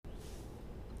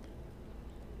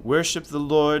Worship the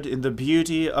Lord in the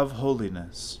beauty of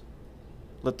holiness.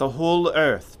 Let the whole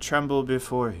earth tremble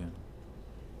before him.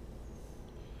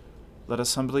 Let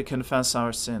us humbly confess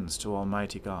our sins to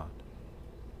Almighty God.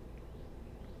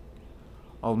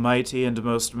 Almighty and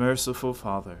most merciful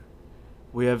Father,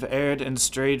 we have erred and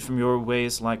strayed from your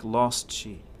ways like lost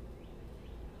sheep.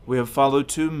 We have followed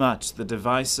too much the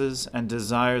devices and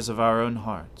desires of our own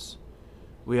hearts.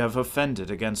 We have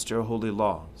offended against your holy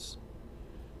laws.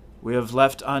 We have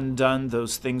left undone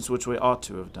those things which we ought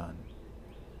to have done,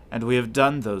 and we have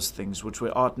done those things which we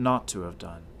ought not to have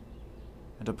done.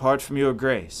 And apart from your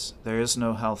grace, there is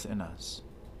no health in us.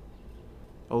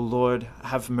 O Lord,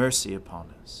 have mercy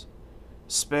upon us.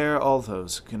 Spare all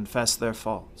those who confess their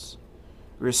faults.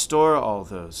 Restore all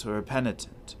those who are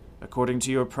penitent, according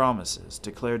to your promises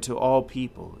declared to all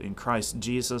people in Christ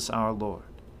Jesus our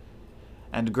Lord.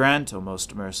 And grant, O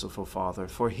most merciful Father,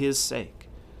 for his sake,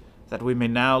 that we may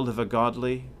now live a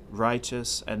godly,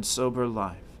 righteous, and sober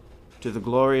life, to the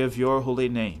glory of your holy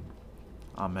name.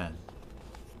 Amen.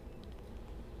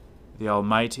 The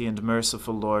Almighty and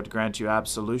merciful Lord grant you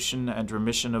absolution and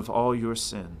remission of all your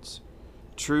sins,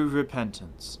 true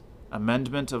repentance,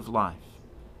 amendment of life,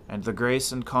 and the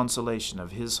grace and consolation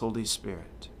of his Holy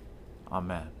Spirit.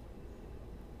 Amen.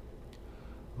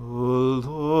 O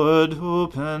Lord,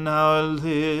 open our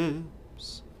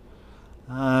lips,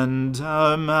 and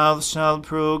our mouth shall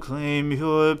proclaim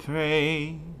your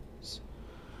praise.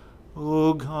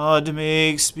 O God,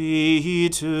 make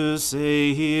speed to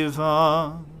save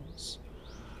us.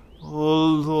 O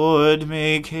Lord,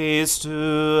 make haste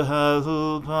to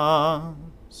help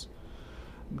us.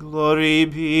 Glory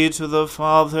be to the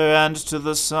Father, and to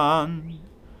the Son,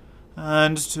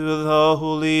 and to the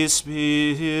Holy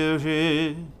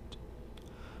Spirit,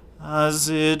 as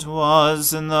it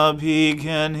was in the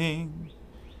beginning,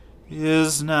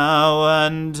 is now,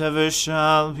 and ever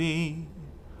shall be,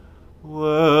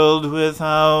 world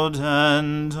without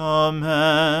end.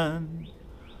 Amen.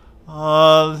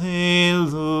 Alleluia.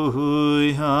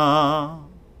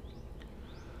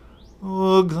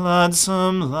 O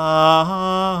gladsome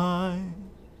light,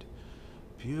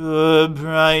 pure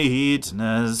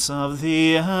brightness of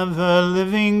the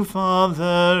ever-living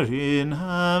Father in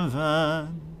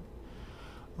heaven,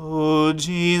 O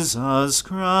Jesus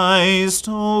Christ,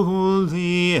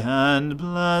 holy and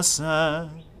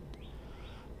blessed,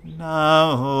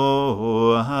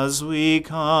 now as we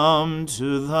come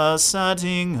to the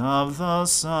setting of the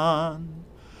sun,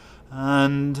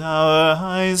 and our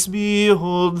eyes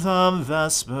behold the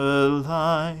vesper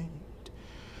light,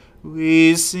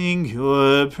 we sing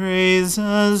your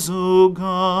praises, O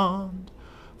God,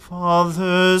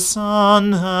 Father,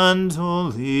 Son, and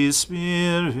Holy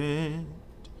Spirit.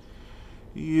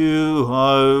 You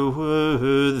are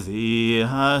worthy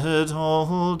at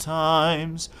all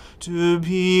times to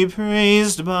be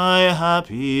praised by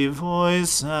happy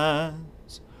voices,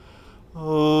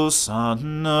 O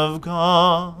Son of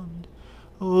God,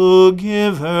 O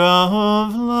Giver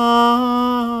of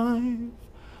life,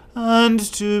 and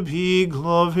to be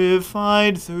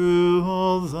glorified through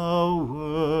all the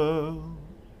worlds.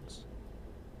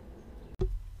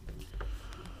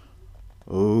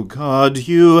 O God,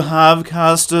 you have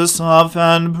cast us off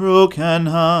and broken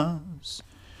us.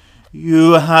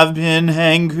 You have been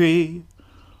angry.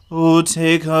 O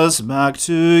take us back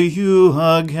to you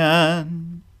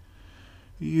again.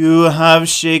 You have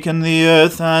shaken the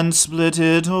earth and split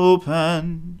it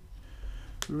open.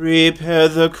 Repair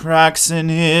the cracks in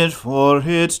it, for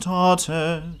it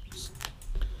totters.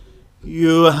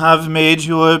 You have made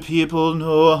your people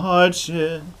no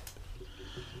hardship.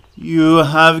 You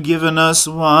have given us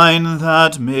wine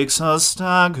that makes us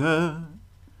stagger.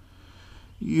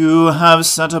 You have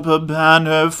set up a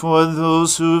banner for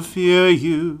those who fear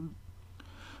you,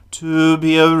 to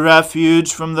be a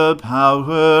refuge from the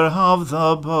power of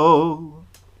the bow.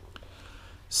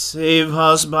 Save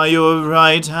us by your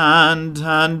right hand,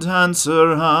 and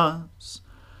answer us,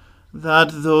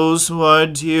 that those who are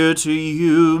dear to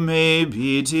you may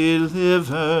be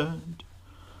delivered.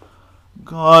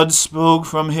 God spoke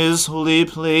from his holy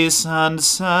place and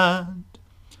said,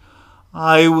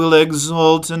 I will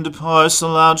exalt and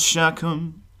parcel out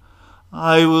Shechem.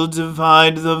 I will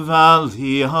divide the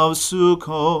valley of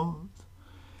Succoth.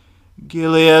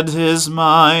 Gilead is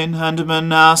mine, and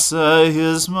Manasseh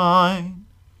is mine.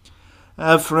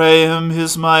 Ephraim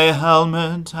is my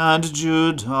helmet, and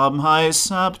Judah my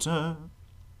scepter.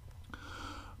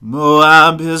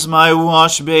 Moab is my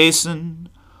wash basin.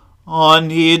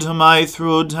 On Edom I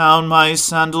throw down my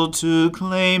sandal to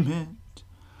claim it.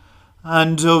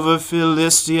 And over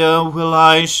Philistia will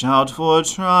I shout for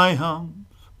triumph.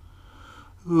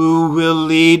 Who will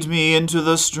lead me into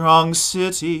the strong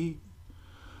city?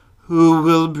 Who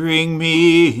will bring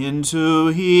me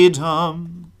into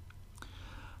Edom?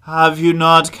 Have you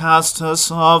not cast us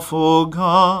off, O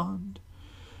God?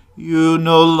 You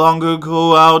no longer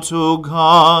go out, O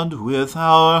God, with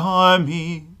our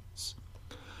armies.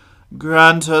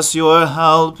 Grant us your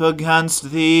help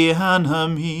against the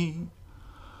enemy,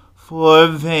 for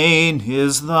vain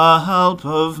is the help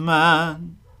of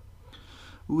man.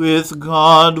 With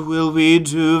God will we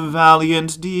do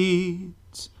valiant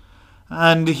deeds,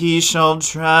 and he shall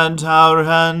tread our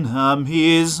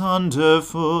enemies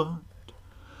underfoot.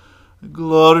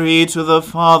 Glory to the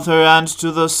Father, and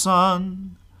to the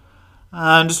Son,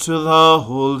 and to the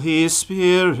Holy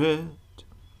Spirit,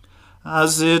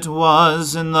 as it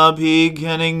was in the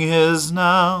beginning, is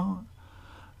now,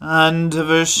 and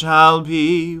ever shall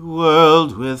be,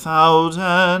 world without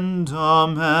end.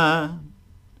 Amen.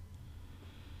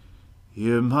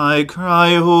 Hear my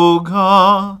cry, O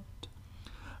God,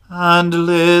 and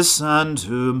listen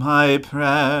to my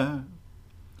prayer.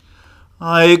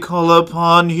 I call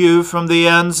upon you from the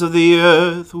ends of the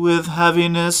earth with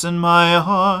heaviness in my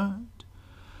heart.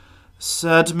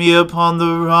 Set me upon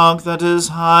the rock that is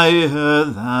higher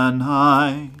than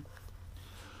I.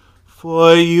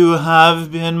 For you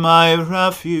have been my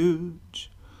refuge,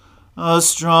 a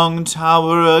strong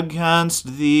tower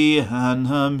against the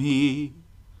enemy.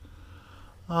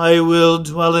 I will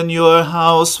dwell in your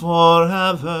house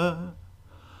forever.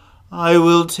 I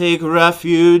will take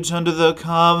refuge under the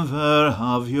cover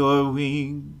of your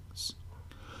wings.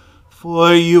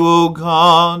 For you, O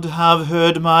God, have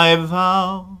heard my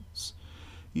vows.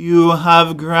 You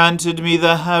have granted me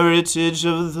the heritage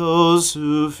of those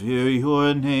who fear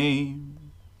your name.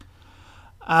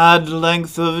 Add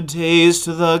length of days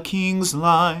to the king's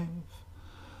life.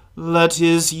 Let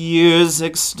his years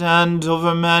extend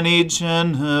over many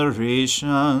generations.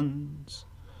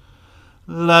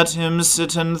 Let him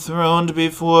sit enthroned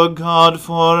before God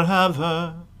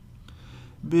forever.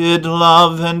 Bid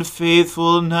love and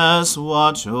faithfulness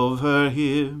watch over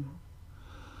him.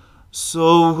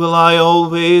 So will I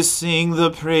always sing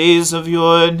the praise of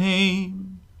your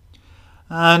name,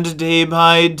 and day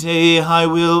by day I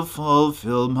will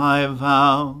fulfill my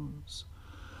vows.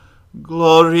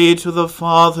 Glory to the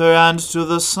Father, and to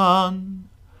the Son,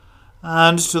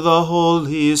 and to the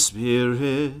Holy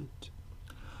Spirit,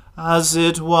 as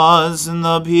it was in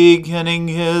the beginning,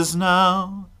 is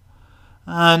now,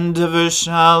 and ever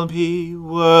shall be,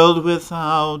 world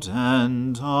without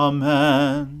end.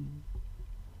 Amen.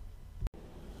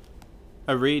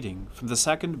 A reading from the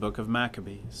second book of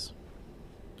Maccabees.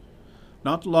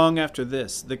 Not long after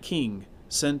this, the king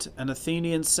sent an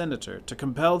Athenian senator to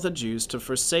compel the Jews to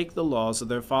forsake the laws of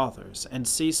their fathers and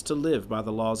cease to live by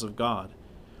the laws of God,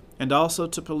 and also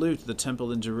to pollute the temple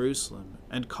in Jerusalem,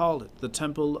 and call it the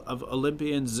temple of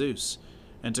Olympian Zeus,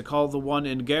 and to call the one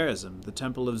in Gerizim the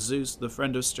temple of Zeus, the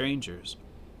friend of strangers,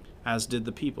 as did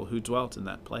the people who dwelt in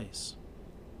that place.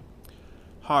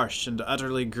 Harsh and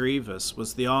utterly grievous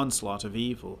was the onslaught of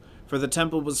evil, for the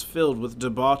temple was filled with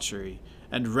debauchery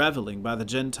and reveling by the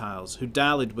Gentiles, who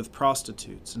dallied with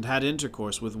prostitutes and had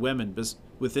intercourse with women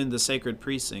within the sacred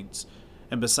precincts,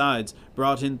 and besides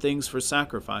brought in things for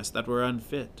sacrifice that were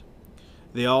unfit.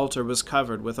 The altar was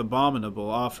covered with abominable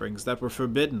offerings that were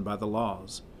forbidden by the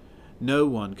laws. No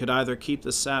one could either keep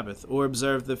the Sabbath or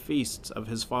observe the feasts of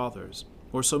his fathers,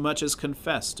 or so much as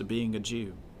confess to being a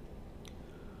Jew.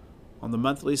 On the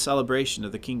monthly celebration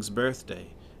of the king's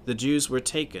birthday, the Jews were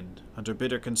taken, under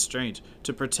bitter constraint,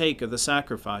 to partake of the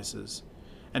sacrifices,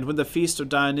 and when the feast of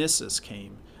Dionysus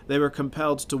came, they were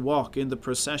compelled to walk in the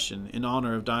procession in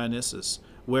honor of Dionysus,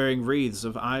 wearing wreaths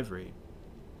of ivory.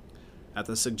 At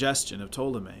the suggestion of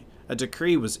Ptolemy, a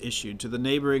decree was issued to the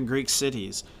neighboring Greek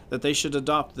cities that they should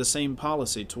adopt the same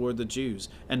policy toward the Jews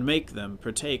and make them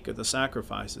partake of the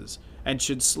sacrifices, and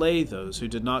should slay those who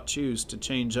did not choose to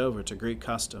change over to Greek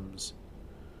customs.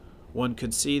 One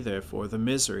could see, therefore, the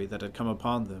misery that had come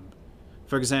upon them.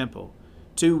 For example,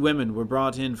 2 women were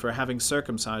brought in for having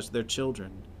circumcised their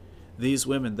children. These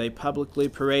women they publicly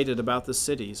paraded about the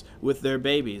cities with their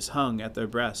babies hung at their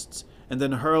breasts, and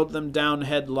then hurled them down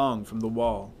headlong from the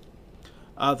wall.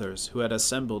 Others, who had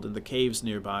assembled in the caves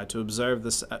nearby to observe the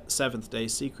 7th day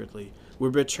secretly,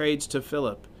 were betrayed to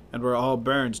Philip, and were all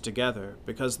burned together,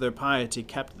 because their piety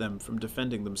kept them from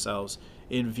defending themselves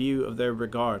in view of their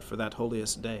regard for that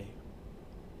holiest day.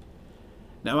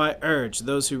 Now I urge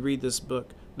those who read this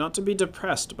book not to be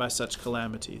depressed by such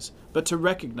calamities, but to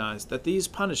recognize that these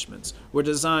punishments were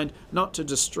designed not to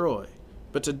destroy,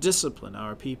 but to discipline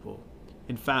our people.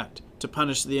 In fact, to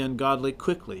punish the ungodly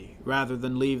quickly, rather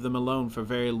than leave them alone for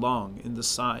very long in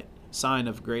the sign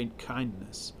of great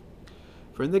kindness.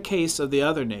 For in the case of the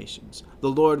other nations,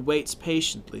 the Lord waits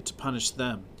patiently to punish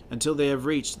them, until they have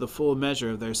reached the full measure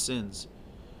of their sins.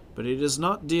 But he does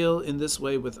not deal in this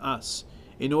way with us,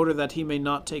 in order that he may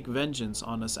not take vengeance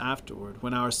on us afterward,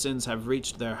 when our sins have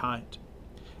reached their height.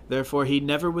 Therefore he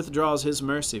never withdraws his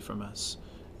mercy from us.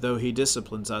 Though he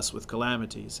disciplines us with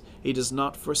calamities, he does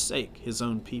not forsake his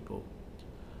own people.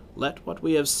 Let what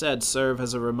we have said serve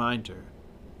as a reminder.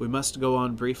 We must go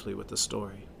on briefly with the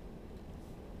story.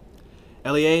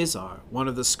 Eleazar, one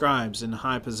of the scribes in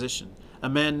high position, a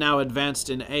man now advanced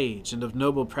in age and of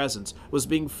noble presence, was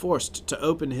being forced to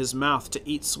open his mouth to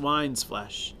eat swine's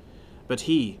flesh. But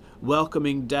he,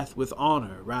 welcoming death with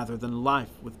honor rather than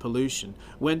life with pollution,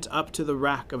 went up to the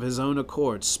rack of his own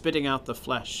accord, spitting out the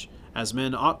flesh, as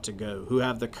men ought to go who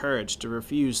have the courage to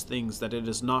refuse things that it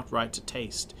is not right to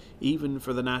taste, even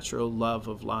for the natural love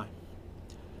of life.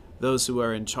 Those who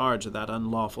were in charge of that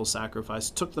unlawful sacrifice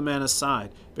took the man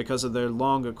aside because of their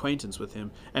long acquaintance with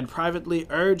him, and privately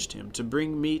urged him to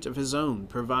bring meat of his own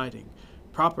providing,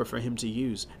 proper for him to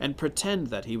use, and pretend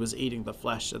that he was eating the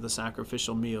flesh of the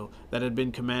sacrificial meal that had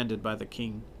been commanded by the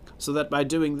king, so that by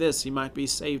doing this he might be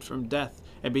saved from death,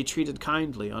 and be treated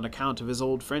kindly on account of his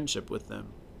old friendship with them.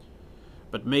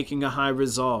 But making a high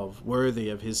resolve, worthy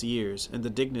of his years, and the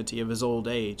dignity of his old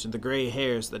age, and the gray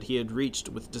hairs that he had reached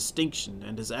with distinction,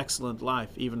 and his excellent life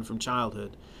even from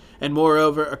childhood, and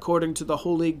moreover, according to the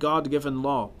holy God-given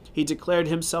law, he declared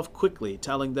himself quickly,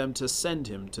 telling them to send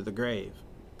him to the grave.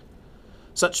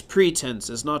 Such pretense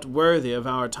is not worthy of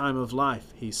our time of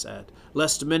life, he said,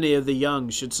 lest many of the young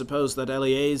should suppose that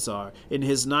Eleazar, in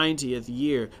his 90th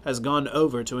year, has gone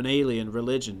over to an alien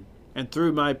religion, and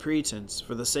through my pretense,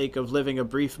 for the sake of living a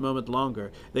brief moment longer,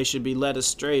 they should be led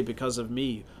astray because of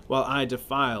me, while I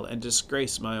defile and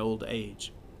disgrace my old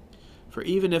age. For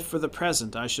even if for the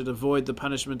present I should avoid the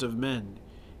punishment of men,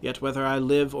 yet whether I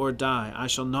live or die, I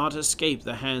shall not escape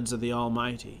the hands of the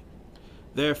Almighty.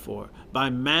 Therefore, by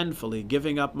manfully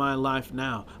giving up my life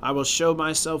now, I will show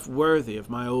myself worthy of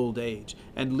my old age,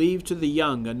 and leave to the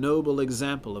young a noble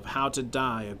example of how to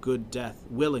die a good death,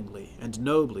 willingly and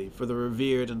nobly for the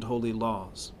revered and holy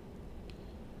laws.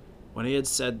 When he had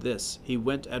said this, he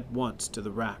went at once to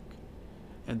the rack,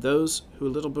 and those who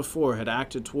a little before had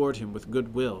acted toward him with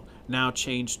good will, now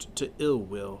changed to ill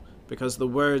will, because the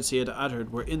words he had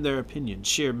uttered were in their opinion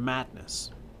sheer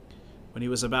madness. When he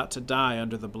was about to die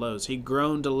under the blows, he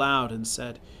groaned aloud and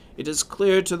said, "It is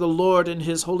clear to the Lord in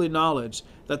his holy knowledge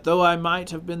that though I might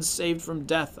have been saved from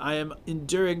death, I am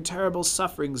enduring terrible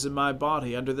sufferings in my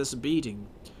body under this beating.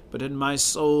 But in my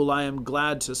soul I am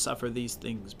glad to suffer these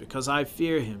things, because I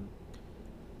fear him."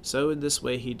 So in this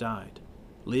way he died,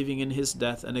 leaving in his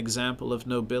death an example of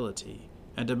nobility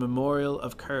and a memorial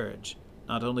of courage,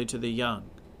 not only to the young,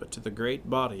 but to the great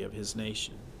body of his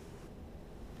nation.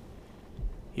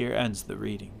 Here ends the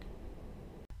reading.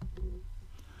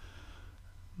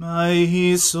 My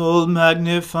soul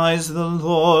magnifies the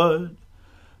Lord.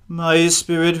 My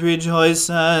spirit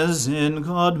rejoices in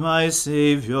God my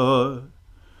Saviour.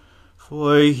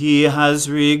 For he has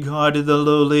regarded the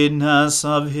lowliness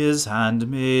of his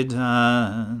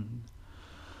handmaiden.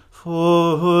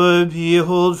 For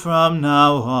behold, from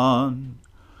now on,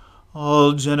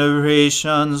 all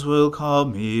generations will call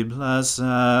me blessed.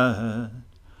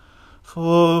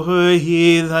 For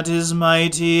he that is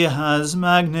mighty has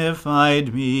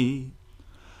magnified me,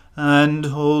 and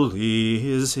holy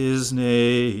is his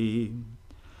name.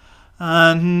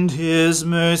 And his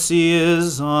mercy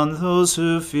is on those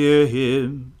who fear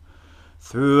him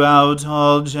throughout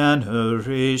all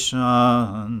generations.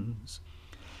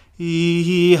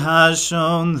 He has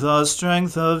shown the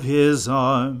strength of his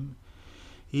arm.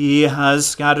 He has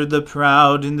scattered the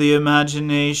proud in the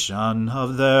imagination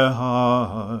of their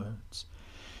heart.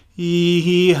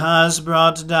 He has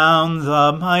brought down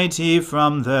the mighty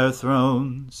from their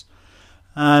thrones,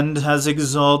 and has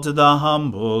exalted the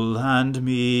humble and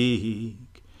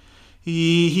meek.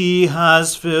 He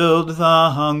has filled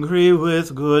the hungry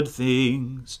with good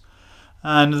things,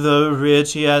 and the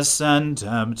rich he has sent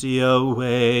empty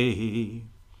away.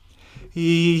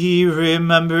 He,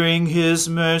 remembering his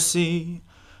mercy,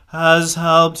 has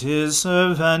helped his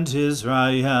servant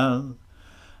Israel,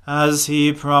 as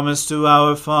he promised to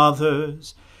our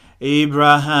fathers,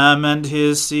 Abraham and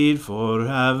his seed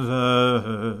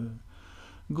forever.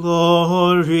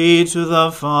 Glory to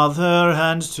the Father,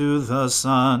 and to the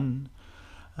Son,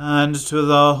 and to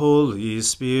the Holy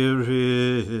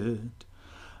Spirit,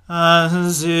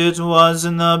 as it was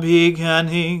in the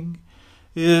beginning,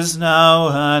 is now,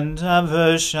 and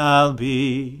ever shall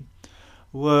be,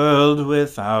 world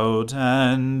without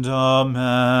end.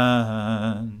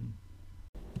 Amen.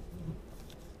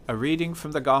 A reading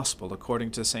from the Gospel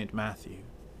according to St. Matthew.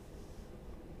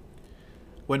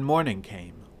 When morning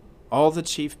came, all the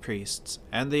chief priests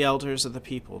and the elders of the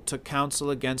people took counsel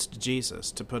against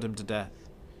Jesus to put him to death.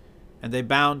 And they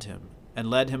bound him and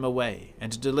led him away,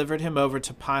 and delivered him over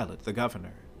to Pilate the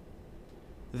governor.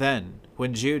 Then,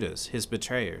 when Judas, his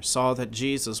betrayer, saw that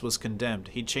Jesus was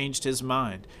condemned, he changed his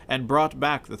mind, and brought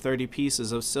back the 30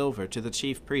 pieces of silver to the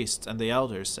chief priests and the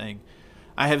elders, saying,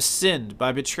 I have sinned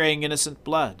by betraying innocent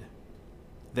blood.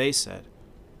 They said,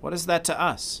 What is that to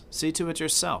us? See to it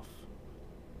yourself.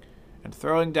 And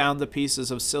throwing down the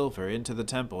pieces of silver into the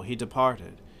temple, he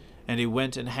departed, and he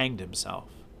went and hanged himself.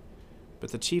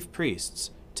 But the chief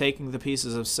priests, taking the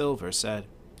pieces of silver, said,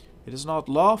 It is not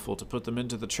lawful to put them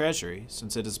into the treasury,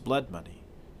 since it is blood money.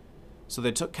 So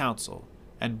they took counsel,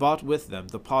 and bought with them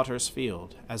the potter's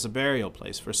field, as a burial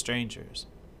place for strangers.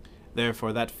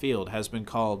 Therefore that field has been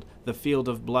called the field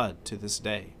of blood to this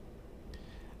day.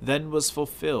 Then was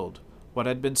fulfilled what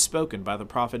had been spoken by the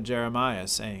prophet Jeremiah,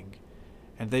 saying,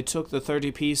 And they took the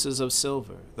 30 pieces of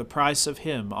silver, the price of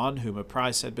him on whom a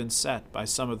price had been set by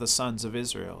some of the sons of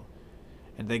Israel,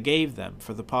 and they gave them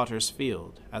for the potter's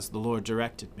field, as the Lord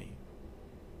directed me.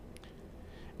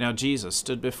 Now Jesus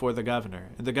stood before the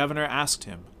governor, and the governor asked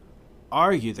him,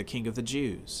 Are you the king of the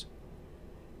Jews?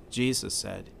 Jesus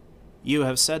said, You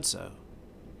have said so.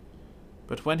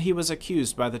 But when he was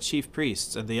accused by the chief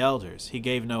priests and the elders, he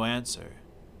gave no answer.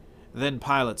 Then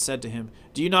Pilate said to him,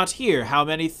 Do you not hear how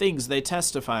many things they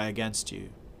testify against you?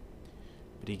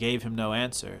 But he gave him no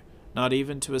answer, not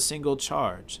even to a single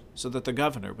charge, so that the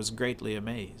governor was greatly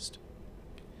amazed.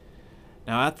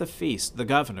 Now at the feast the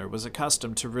governor was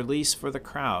accustomed to release for the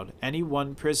crowd any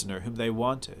one prisoner whom they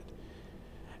wanted.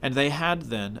 And they had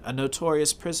then a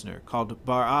notorious prisoner called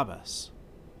Barabbas.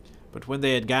 But when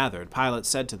they had gathered, Pilate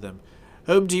said to them,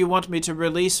 Whom do you want me to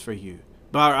release for you,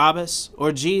 Barabbas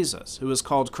or Jesus, who is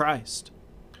called Christ?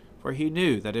 For he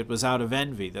knew that it was out of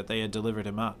envy that they had delivered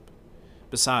him up.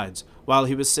 Besides, while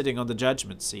he was sitting on the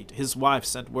judgment seat, his wife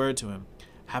sent word to him,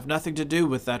 Have nothing to do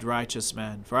with that righteous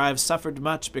man, for I have suffered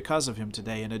much because of him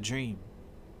today in a dream.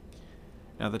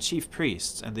 Now the chief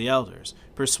priests and the elders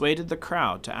persuaded the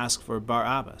crowd to ask for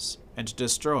Barabbas, and to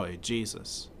destroy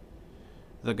Jesus.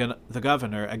 The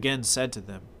governor again said to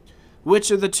them,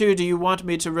 Which of the two do you want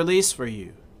me to release for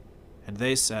you? And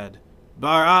they said,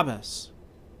 Barabbas.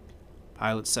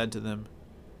 Pilate said to them,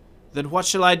 Then what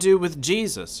shall I do with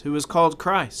Jesus, who is called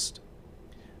Christ?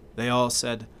 They all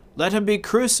said, Let him be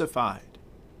crucified.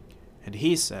 And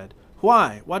he said,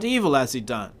 Why? What evil has he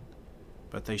done?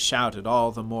 But they shouted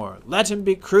all the more, Let him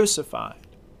be crucified.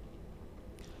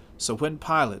 So when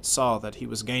Pilate saw that he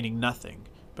was gaining nothing,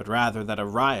 but rather that a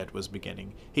riot was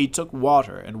beginning, he took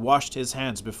water and washed his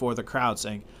hands before the crowd,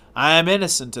 saying, I am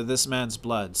innocent of this man's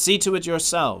blood. See to it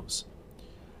yourselves.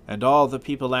 And all the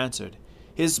people answered,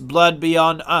 His blood be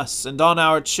on us and on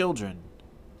our children.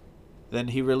 Then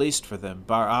he released for them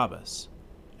Barabbas,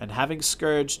 and having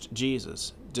scourged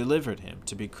Jesus, delivered him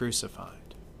to be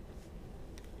crucified.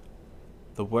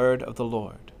 The word of the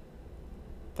Lord.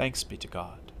 Thanks be to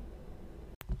God.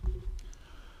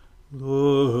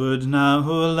 Lord, now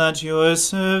let your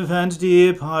servant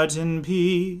depart in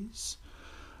peace,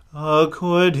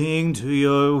 according to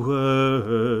your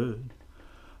word.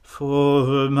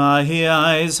 For my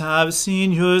eyes have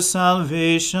seen your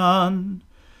salvation,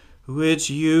 which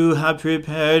you have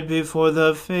prepared before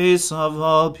the face of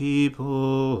all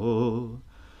people,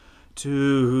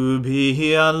 to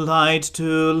be a light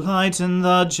to lighten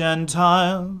the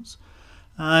Gentiles,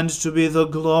 and to be the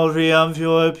glory of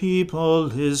your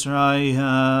people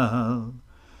Israel.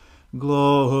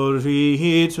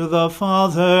 Glory to the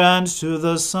Father, and to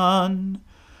the Son,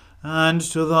 and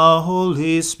to the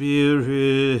Holy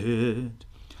Spirit,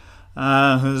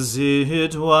 as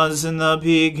it was in the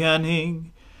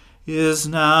beginning, is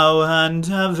now, and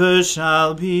ever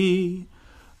shall be,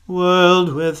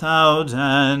 world without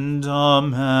end.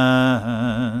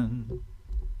 Amen.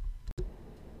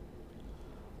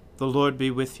 The Lord be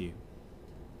with you.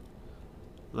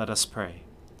 Let us pray.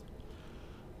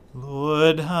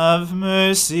 Lord, have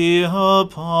mercy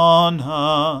upon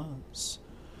us.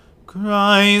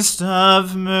 Christ,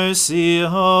 have mercy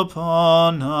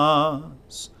upon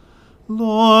us.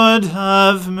 Lord,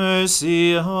 have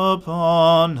mercy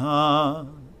upon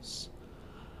us.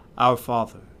 Our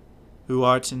Father, who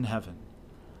art in heaven,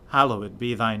 hallowed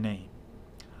be thy name.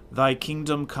 Thy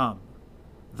kingdom come,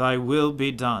 thy will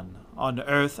be done, on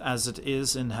earth as it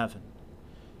is in heaven.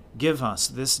 Give us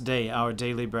this day our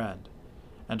daily bread,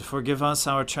 and forgive us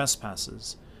our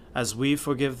trespasses, as we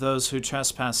forgive those who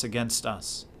trespass against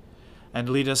us. And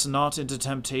lead us not into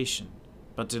temptation,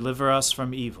 but deliver us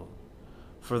from evil.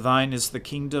 For thine is the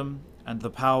kingdom, and the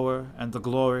power, and the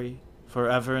glory,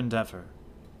 forever and ever.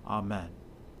 Amen.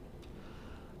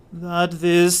 That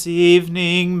this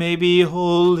evening may be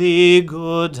holy,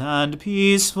 good, and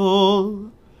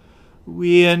peaceful,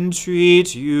 we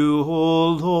entreat you,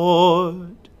 O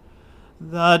Lord,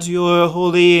 that your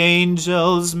holy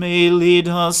angels may lead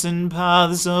us in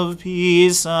paths of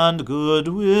peace and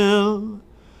goodwill.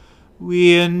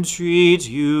 We entreat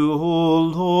you, O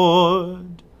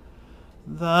Lord,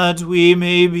 that we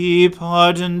may be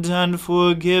pardoned and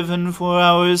forgiven for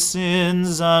our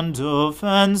sins and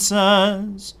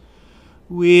offenses.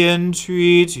 We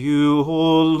entreat you,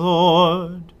 O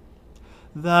Lord,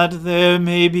 that there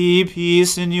may be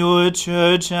peace in your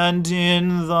church and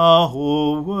in the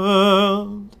whole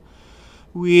world.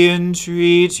 We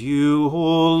entreat you,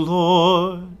 O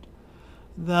Lord,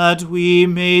 that we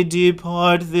may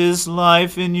depart this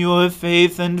life in your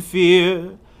faith and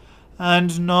fear,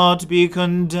 and not be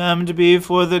condemned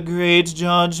before the great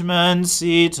judgment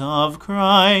seat of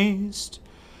Christ.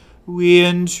 We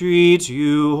entreat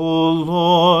you, O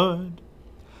Lord,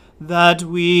 that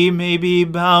we may be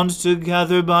bound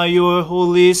together by your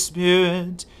Holy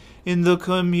Spirit in the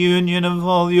communion of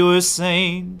all your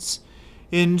saints,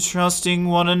 entrusting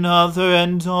one another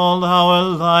and all our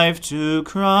life to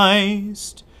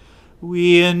Christ.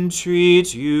 We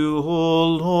entreat you, O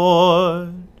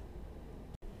Lord.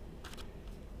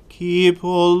 Keep,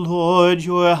 O Lord,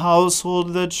 your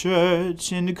household, the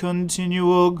church, in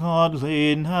continual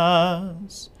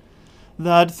godliness,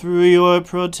 that through your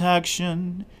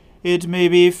protection it may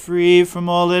be free from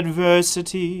all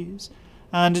adversities,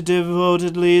 and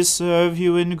devotedly serve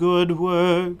you in good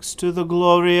works to the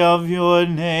glory of your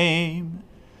name.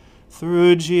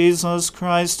 Through Jesus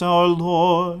Christ our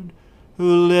Lord,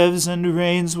 who lives and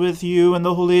reigns with you and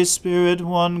the Holy Spirit,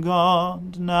 one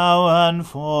God, now and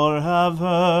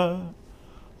forever.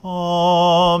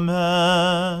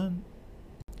 Amen.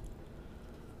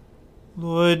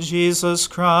 Lord Jesus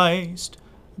Christ,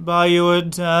 by your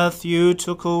death you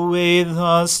took away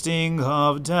the sting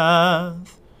of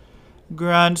death.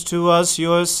 Grant to us,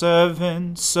 your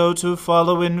servants, so to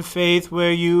follow in faith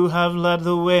where you have led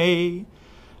the way,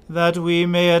 that we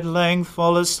may at length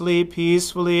fall asleep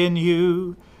peacefully in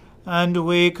you, and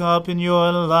wake up in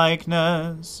your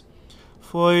likeness.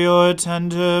 For your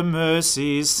tender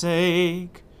mercy's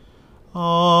sake.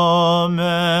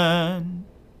 Amen.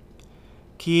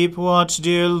 Keep watch,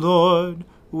 dear Lord,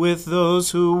 with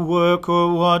those who work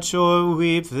or watch or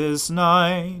weep this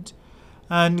night,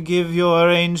 and give your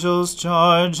angels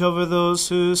charge over those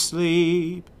who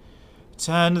sleep.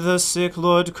 Tend the sick,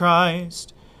 Lord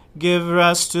Christ. Give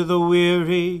rest to the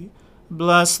weary.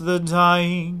 Bless the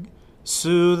dying.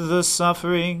 Soothe the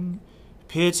suffering.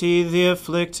 Pity the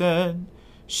afflicted.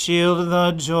 Shield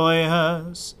the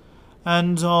joyous.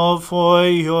 And all for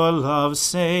your love's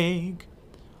sake.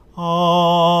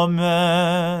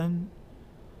 Amen.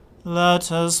 Let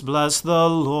us bless the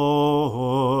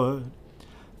Lord.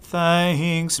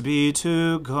 Thanks be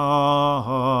to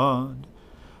God.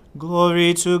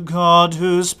 Glory to God,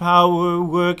 whose power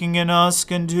working in us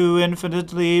can do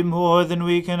infinitely more than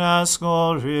we can ask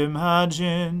or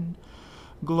imagine.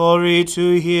 Glory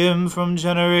to him from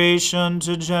generation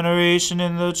to generation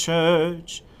in the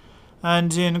church,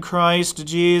 and in Christ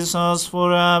Jesus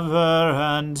forever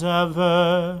and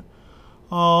ever.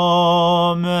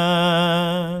 Amen.